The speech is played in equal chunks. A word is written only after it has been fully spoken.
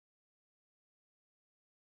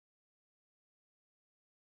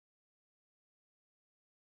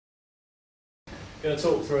going to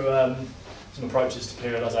talk through some approaches to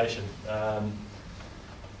periodisation.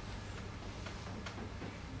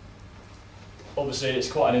 Obviously, it's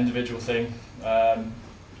quite an individual thing.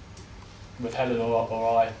 With Helen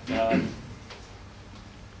or I,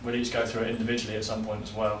 we'll each go through it individually at some point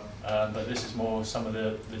as well. But this is more some of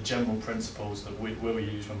the general principles that we'll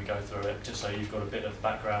use when we go through it, just so you've got a bit of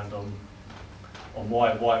background on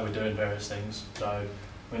why we're doing various things. So,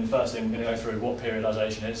 I mean, the first thing we're going to go through what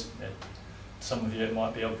periodisation is. Some of you it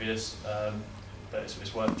might be obvious, but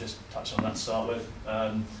it's worth just touching on that to start with.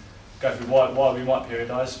 Go through why we might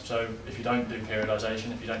periodise. So if you don't do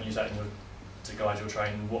periodisation, if you don't use that to guide your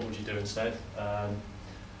training, what would you do instead?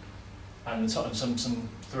 And some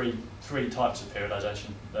three types of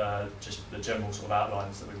periodisation, just the general sort of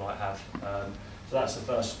outlines that we might have. So that's the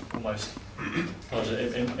first, almost,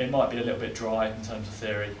 it might be a little bit dry in terms of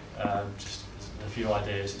theory, just a few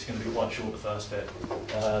ideas. It's going to be quite short, the first bit.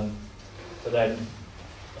 But then,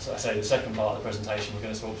 as I say, the second part of the presentation, we're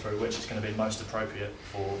going to talk through which is going to be most appropriate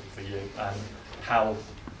for you, and how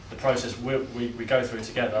the process we go through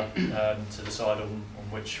together to decide on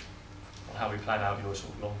how we plan out your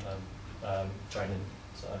sort of long-term training.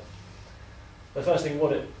 So, the first thing,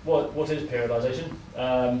 what is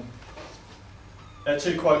periodisation?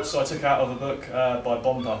 Two quotes I took out of a book by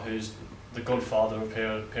Bomba, who's the godfather of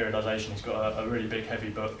periodisation. He's got a really big, heavy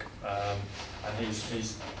book, and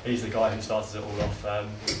he's the guy who started it all off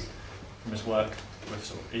from his work with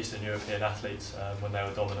sort of Eastern European athletes when they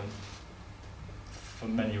were dominant, for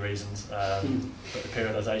many reasons. But the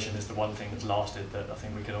periodisation is the one thing that's lasted that I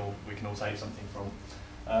think we can all take something from.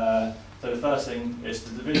 So the first thing is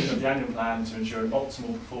the division of the annual plan to ensure an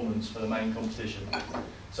optimal performance for the main competition.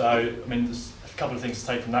 So, I mean, there's a couple of things to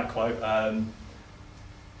take from that quote.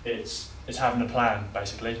 It's having a plan,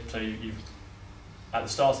 basically. So you've at the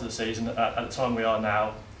start of the season, at the time we are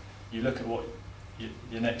now, you look at what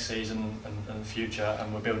your next season and the future,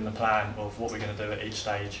 and we're building a plan of what we're going to do at each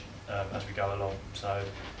stage as we go along. So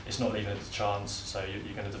it's not leaving it to chance. So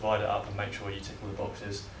you're going to divide it up and make sure you tick all the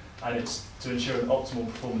boxes. And it's to ensure an optimal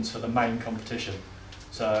performance for the main competition.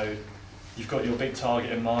 So you've got your big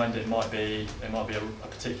target in mind. It might be a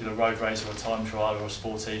particular road race or a time trial or a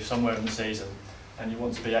sportive somewhere in the season, and you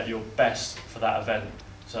want to be at your best for that event.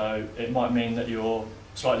 So it might mean that you're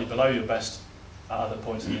slightly below your best at other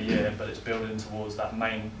points in the year, but it's building towards that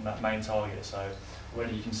main target. So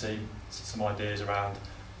already you can see some ideas around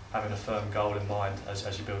having a firm goal in mind as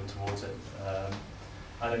you're building towards it.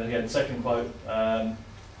 And then again, second quote.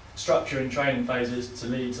 Structuring training phases to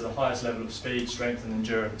lead to the highest level of speed, strength and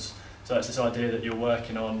endurance. So it's this idea that you're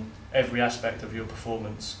working on every aspect of your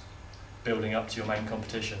performance building up to your main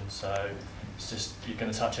competition. So it's just, you're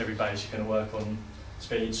going to touch every base, you're going to work on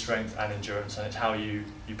speed, strength and endurance, and it's how you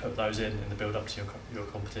put those in the build up to your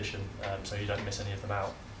competition, so you don't miss any of them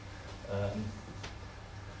out.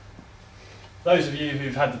 Those of you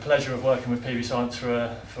who've had the pleasure of working with PBscience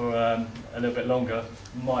for a little bit longer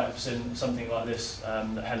might have seen something like this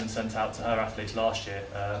that Helen sent out to her athletes last year.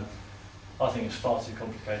 I think it's far too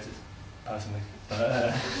complicated, personally.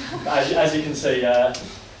 But, as you can see,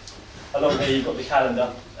 along here you've got the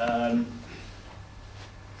calendar.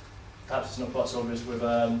 Perhaps it's not quite so obvious. With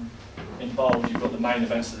in bold, you've got the main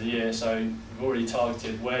events of the year, so you've already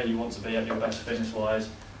targeted where you want to be at your best fitness-wise,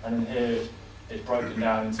 and then here it's broken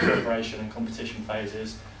down into preparation and competition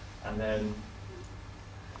phases, and then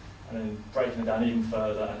breaking it down even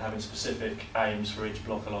further and having specific aims for each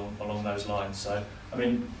block along those lines. So, I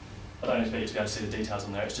mean, I don't expect you to be able to see the details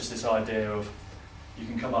on there. It's just this idea of you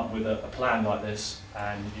can come up with a plan like this,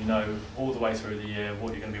 and you know all the way through the year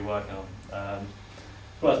what you're going to be working on.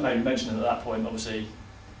 Worth maybe mentioning at that point, obviously,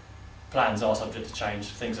 plans are subject to change.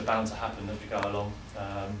 Things are bound to happen as we go along.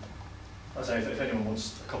 I'd say if anyone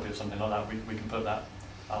wants a copy of something like that, we can put that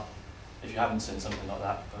up if you haven't seen something like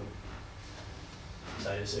that. But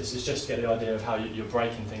so it's just to get the idea of how you're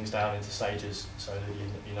breaking things down into stages, so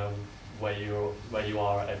that you know where you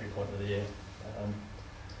are at every point of the year.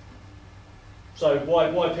 So why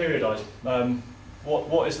periodise?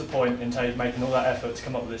 What is the point in making all that effort to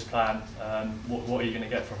come up with this plan? What are you going to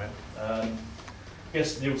get from it? I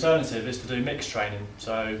guess the alternative is to do mixed training.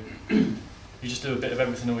 So you just do a bit of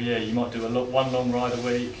everything all year. You might do one long ride a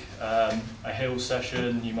week, a hill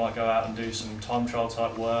session. You might go out and do some time trial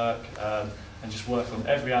type work, and just work on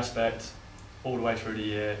every aspect all the way through the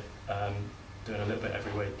year, doing a little bit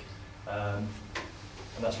every week. And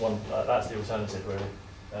that's the alternative,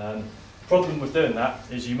 really. Problem with doing that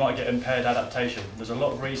is you might get impaired adaptation. There's a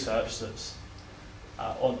lot of research that's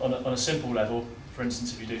on a simple level. For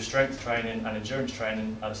instance, if you do strength training and endurance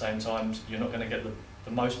training at the same time, you're not going to get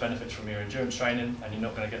the most benefits from your endurance training, and you're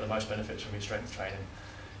not going to get the most benefits from your strength training.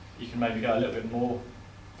 You can maybe go a little bit more,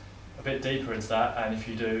 a bit deeper into that, and if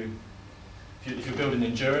you're building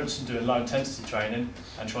endurance and doing low intensity training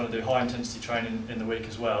and trying to do high intensity training in the week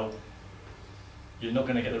as well, you're not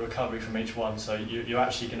going to get the recovery from each one, so you're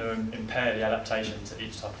actually going to impair the adaptation to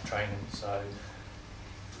each type of training. So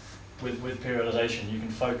with periodisation, you can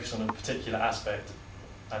focus on a particular aspect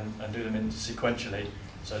and do them sequentially,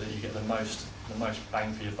 so that you get the most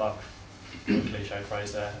bang for your buck, cliche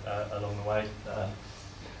phrase there, along the way.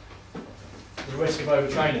 The risk of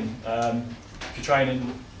overtraining. If you're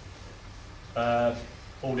training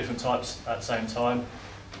all different types at the same time,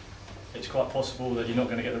 it's quite possible that you're not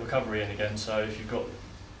going to get the recovery in again. So if you've got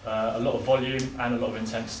a lot of volume and a lot of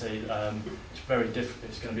intensity, it's going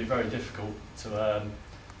to be very difficult to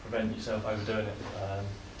prevent yourself overdoing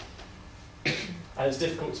it. And it's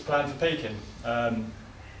difficult to plan for peaking.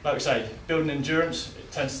 Like we say, building endurance,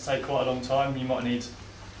 it tends to take quite a long time. You might need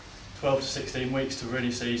 12 to 16 weeks to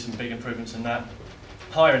really see some big improvements in that.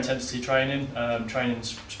 Higher intensity training,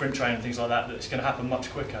 sprint training, things like that, it's going to happen much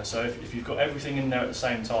quicker. So if you've got everything in there at the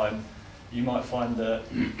same time, you might find that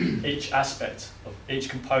each aspect of each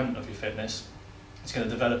component of your fitness is going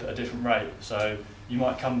to develop at a different rate. So you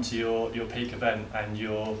might come to your peak event and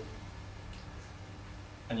you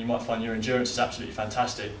might find your endurance is absolutely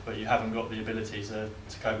fantastic, but you haven't got the ability to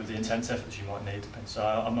cope with the intense efforts you might need. So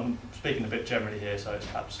I'm speaking a bit generally here, so it's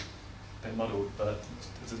perhaps a bit muddled, but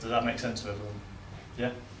does that make sense to everyone?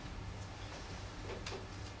 Yeah?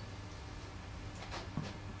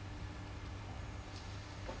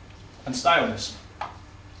 And stay on this.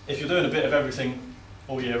 If you're doing a bit of everything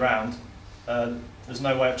all year round, there's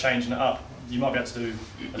no way of changing it up. You might be able to do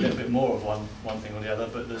a little bit more of one thing or the other,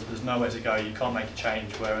 but there's nowhere to go. You can't make a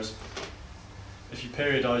change. Whereas if you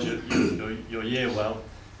periodise your year well,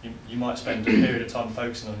 you might spend a period of time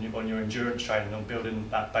focusing on your endurance training, on building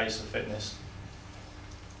that base of fitness.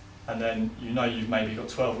 And then you've maybe got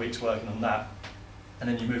 12 weeks working on that, and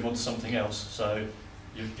then you move on to something else. So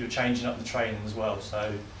you're changing up the training as well.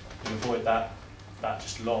 So you avoid that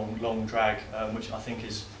just long drag, which I think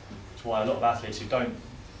is why a lot of athletes who don't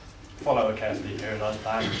follow a carefully periodised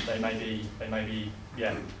plan, they may be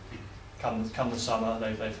come the summer,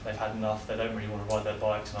 they've had enough, they don't really want to ride their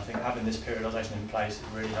bikes, and I think having this periodisation in place, it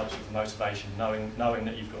really helps with the motivation, knowing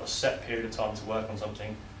that you've got a set period of time to work on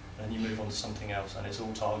something, and then you move on to something else, and it's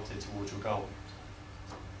all targeted towards your goal.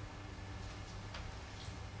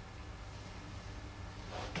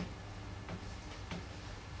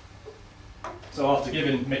 So after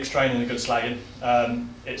giving mixed training a good slagging,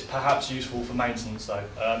 it's perhaps useful for maintenance though.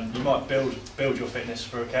 You might build your fitness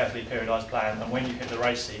for a carefully periodised plan, and when you hit the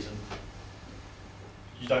race season,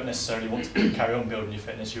 you don't necessarily want to carry on building your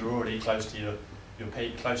fitness. You're already close to your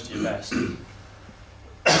peak, close to your best.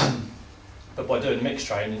 But by doing mixed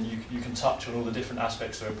training, you can touch on all the different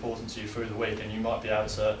aspects that are important to you through the week, and you might be able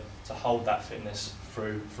to hold that fitness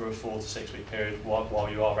through a 4 to 6 week period while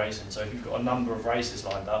you are racing. So if you've got a number of races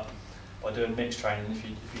lined up, by doing mixed training, if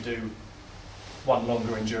you do one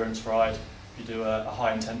longer endurance ride, if you do a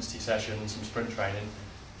high intensity session and some sprint training,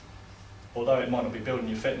 although it might not be building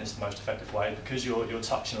your fitness the most effective way, because you're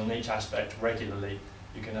touching on each aspect regularly,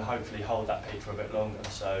 you can hopefully hold that peak for a bit longer.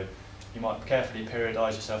 So you might carefully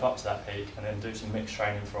periodise yourself up to that peak and then do some mixed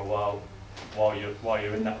training for a while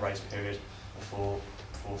you're in that race period before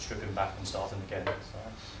stripping back and starting again.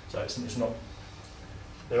 So it's not.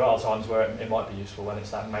 There are times where it might be useful when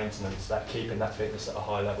it's that maintenance, that keeping that fitness at a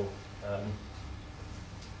high level.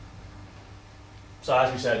 So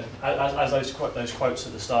as we said, as those quotes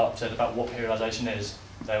at the start said about what periodisation is,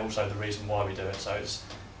 they're also the reason why we do it. So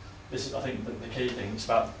this is, I think, the key thing. It's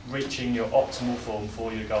about reaching your optimal form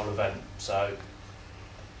for your goal event. So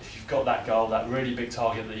if you've got that goal, that really big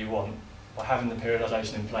target that you want, by having the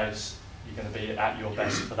periodisation in place, you're going to be at your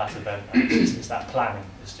best for that event. And it's that planning.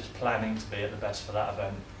 It's just planning to be at the best for that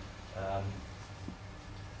event.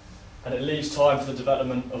 And it leaves time for the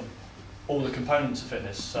development of all the components of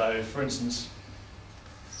fitness. So, for instance,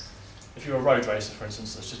 if you're a road racer, for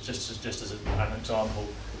instance, that's just as an example,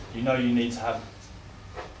 you need to have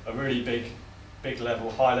a really big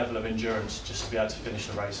level, high level of endurance just to be able to finish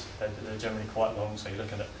the race. They're generally quite long, so you're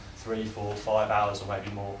looking at 3, 4, 5 hours or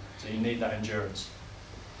maybe more. So you need that endurance.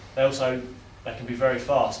 They can be very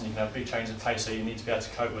fast, and you can have big changes of pace, so you need to be able to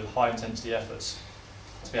cope with high intensity efforts,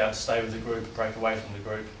 to be able to stay with the group, break away from the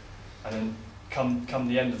group, and then come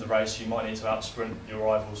the end of the race, you might need to out-sprint your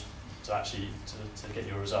rivals to actually to get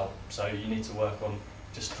your result. So you need to work on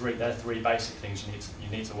there are 3 basic things you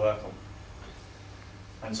need to work on.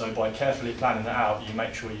 And so by carefully planning that out, you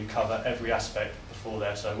make sure you cover every aspect before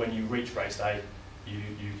there. So when you reach race day, you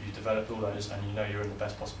developed all those and you know you're in the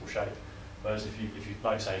best possible shape. Whereas if you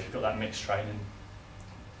like I say, if you've got that mixed training,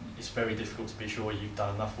 it's very difficult to be sure you've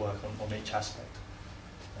done enough work on each aspect.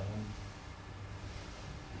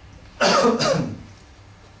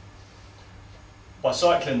 By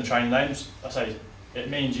cycling the training names, I say it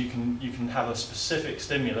means you can have a specific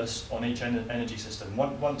stimulus on each energy system.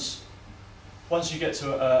 Once you get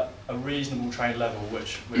to a reasonable trained level,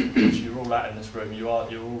 which you're all at in this room, you're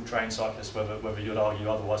all trained cyclists, whether you'd argue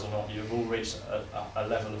otherwise or not, you've all reached a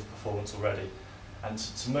level of performance already. And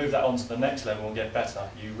to move that on to the next level and get better,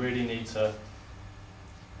 you really need to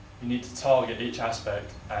target each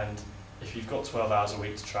aspect. And if you've got 12 hours a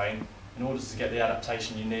week to train, in order to get the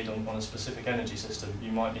adaptation you need on a specific energy system,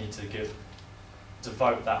 you might need to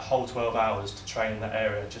devote that whole 12 hours to train in that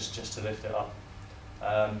area just to lift it up.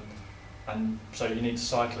 And so you need to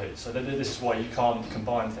cycle it. So this is why you can't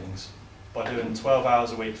combine things. By doing 12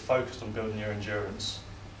 hours a week focused on building your endurance,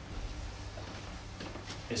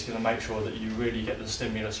 it's going to make sure that you really get the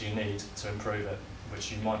stimulus you need to improve it,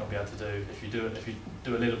 which you might not be able to do. If you do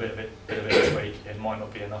a little bit of it each week, it might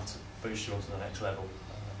not be enough to boost you onto the next level.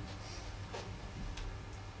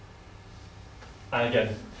 And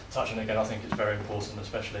again, touching again, I think it's very important,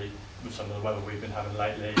 especially with some of the weather we've been having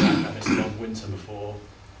lately, and this long winter before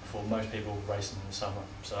most people racing in the summer.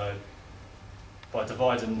 So by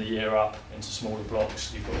dividing the year up into smaller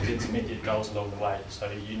blocks, you've got these intermediate goals along the way.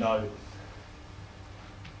 So you know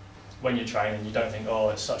when you're training, you don't think, oh,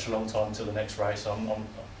 it's such a long time until the next race,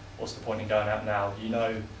 what's the point in going out now? You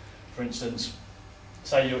know, for instance,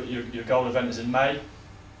 say your goal event is in May,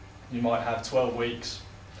 you might have 12 weeks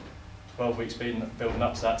building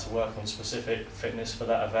up to that to work on specific fitness for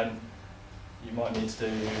that event. You might need to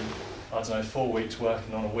do, I don't know, 4 weeks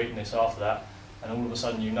working on a weakness after that, and all of a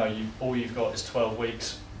sudden you know all you've got is 12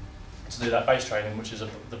 weeks to do that base training, which is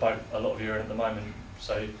the boat a lot of you are in at the moment.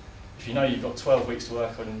 So if you know you've got 12 weeks to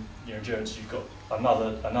work on your endurance, you've got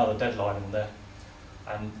another deadline in there,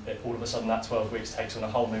 and all of a sudden that 12 weeks takes on a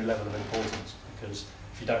whole new level of importance, because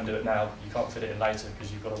if you don't do it now, you can't fit it in later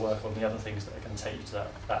because you've got to work on the other things that are going to take you to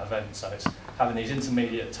that event. So it's having these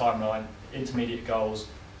intermediate goals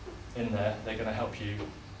in there. They're going to help you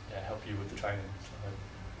with the training.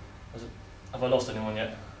 So, have I lost anyone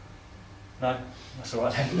yet? No? That's all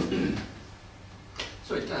right then.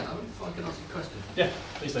 Sorry, Dan, if I can ask you a question. Yeah,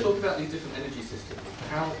 please do. Talk about these different energy systems.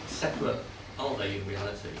 How separate are they in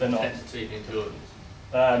reality? They're not. Intensity and endurance?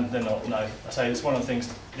 They're not, no. I say it's one of the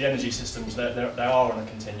things, the energy systems, they are on a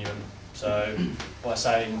continuum. So by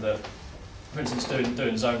saying that, for instance,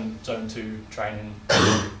 doing zone 2 training,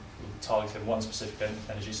 targeting one specific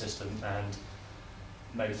energy system and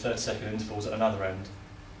maybe 30-second intervals at another end,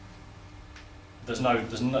 there's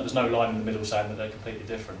no line in the middle saying that they're completely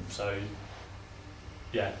different. So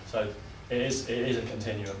yeah, so it is a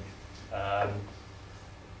continuum.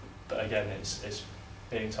 But again, it's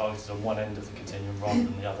being targeted on one end of the continuum rather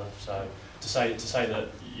than the other. So to say that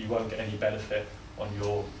you won't get any benefit on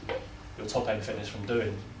your top end fitness from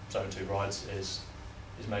doing zone 2 rides is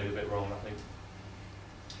maybe a bit wrong.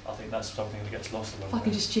 I think that's something that gets lost along the way. If I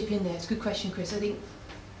can just chip in there, it's a good question, Chris. I think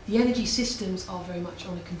the energy systems are very much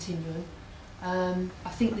on a continuum. I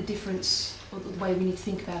think the difference, or the way we need to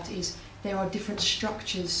think about it, is there are different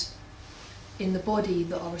structures in the body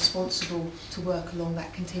that are responsible to work along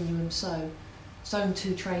that continuum. So zone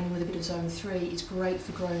 2 training with a bit of zone 3 is great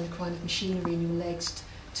for growing the kind of machinery in your legs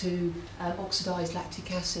to oxidise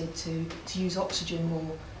lactic acid, to use oxygen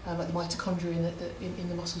more, like the mitochondria in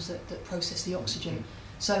the muscles that process the oxygen.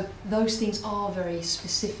 So those things are very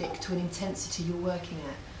specific to an intensity you're working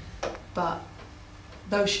at. But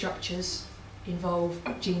those structures involve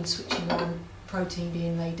genes switching on, protein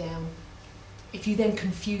being laid down. If you then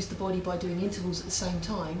confuse the body by doing intervals at the same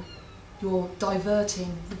time, you're diverting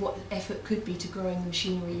what effort could be to growing the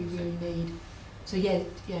machinery you really need. So yeah,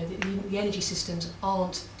 the energy systems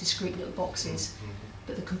aren't discrete little boxes,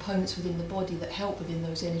 but the components within the body that help within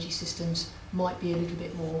those energy systems might be a little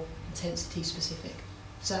bit more intensity specific.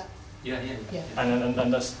 Is that? Yeah.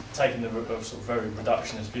 And that's taking the sort of very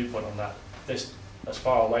reductionist viewpoint on that. This, as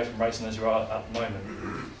far away from racing as you are at the moment,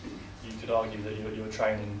 you could argue that you're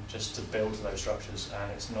training just to build those structures,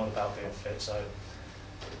 and it's not about being fit. So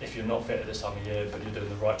if you're not fit at this time of year, but you're doing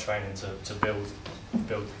the right training to grow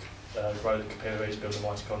the capillaries, build the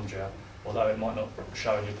mitochondria, although it might not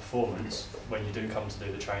show in your performance, when you do come to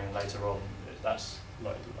do the training later on, that's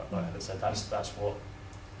like Helen said, that's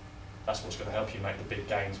what's going to help you make the big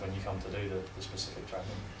gains when you come to do the specific training.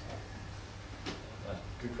 So,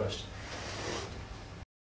 good question.